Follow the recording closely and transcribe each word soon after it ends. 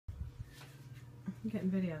I'm getting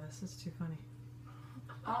video. This is too funny.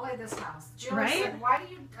 Only this house. Julie Right? said, why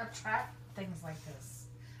do you attract things like this?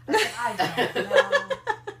 I said, I don't know.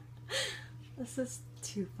 This is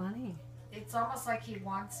too funny. It's almost like he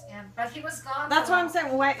wants in, but he was gone. That's what I'm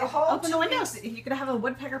saying. Why open the 2 windows? weeks. You could have a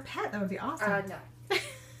woodpecker pet. That would be awesome. No.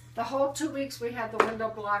 The whole 2 weeks we had the window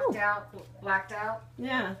blacked out.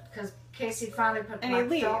 Yeah. Because Casey finally put And he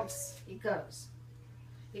black film. leaves. He goes.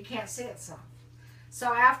 You can't see it some.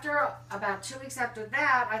 So after about 2 weeks after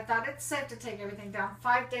that, I thought it's safe to take everything down.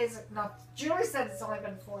 5 days. No, Julie said it's only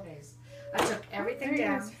been 4 days. I took everything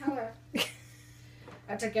down. Hello.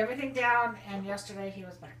 I took everything down, and yesterday he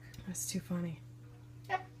was back. That's too funny.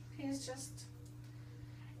 Yep, he's just,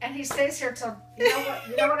 and he stays here till you know what?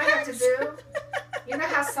 You know what I have to do? You know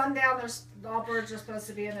how sundown, all birds are supposed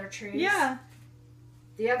to be in their trees. Yeah.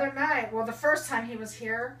 The other night, well, the first time he was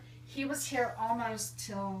here almost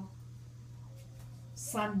till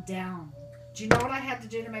sundown. Do you know what I had to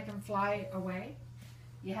do to make him fly away?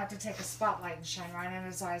 You have to take a spotlight and shine right in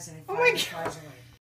his eyes, and he flies away.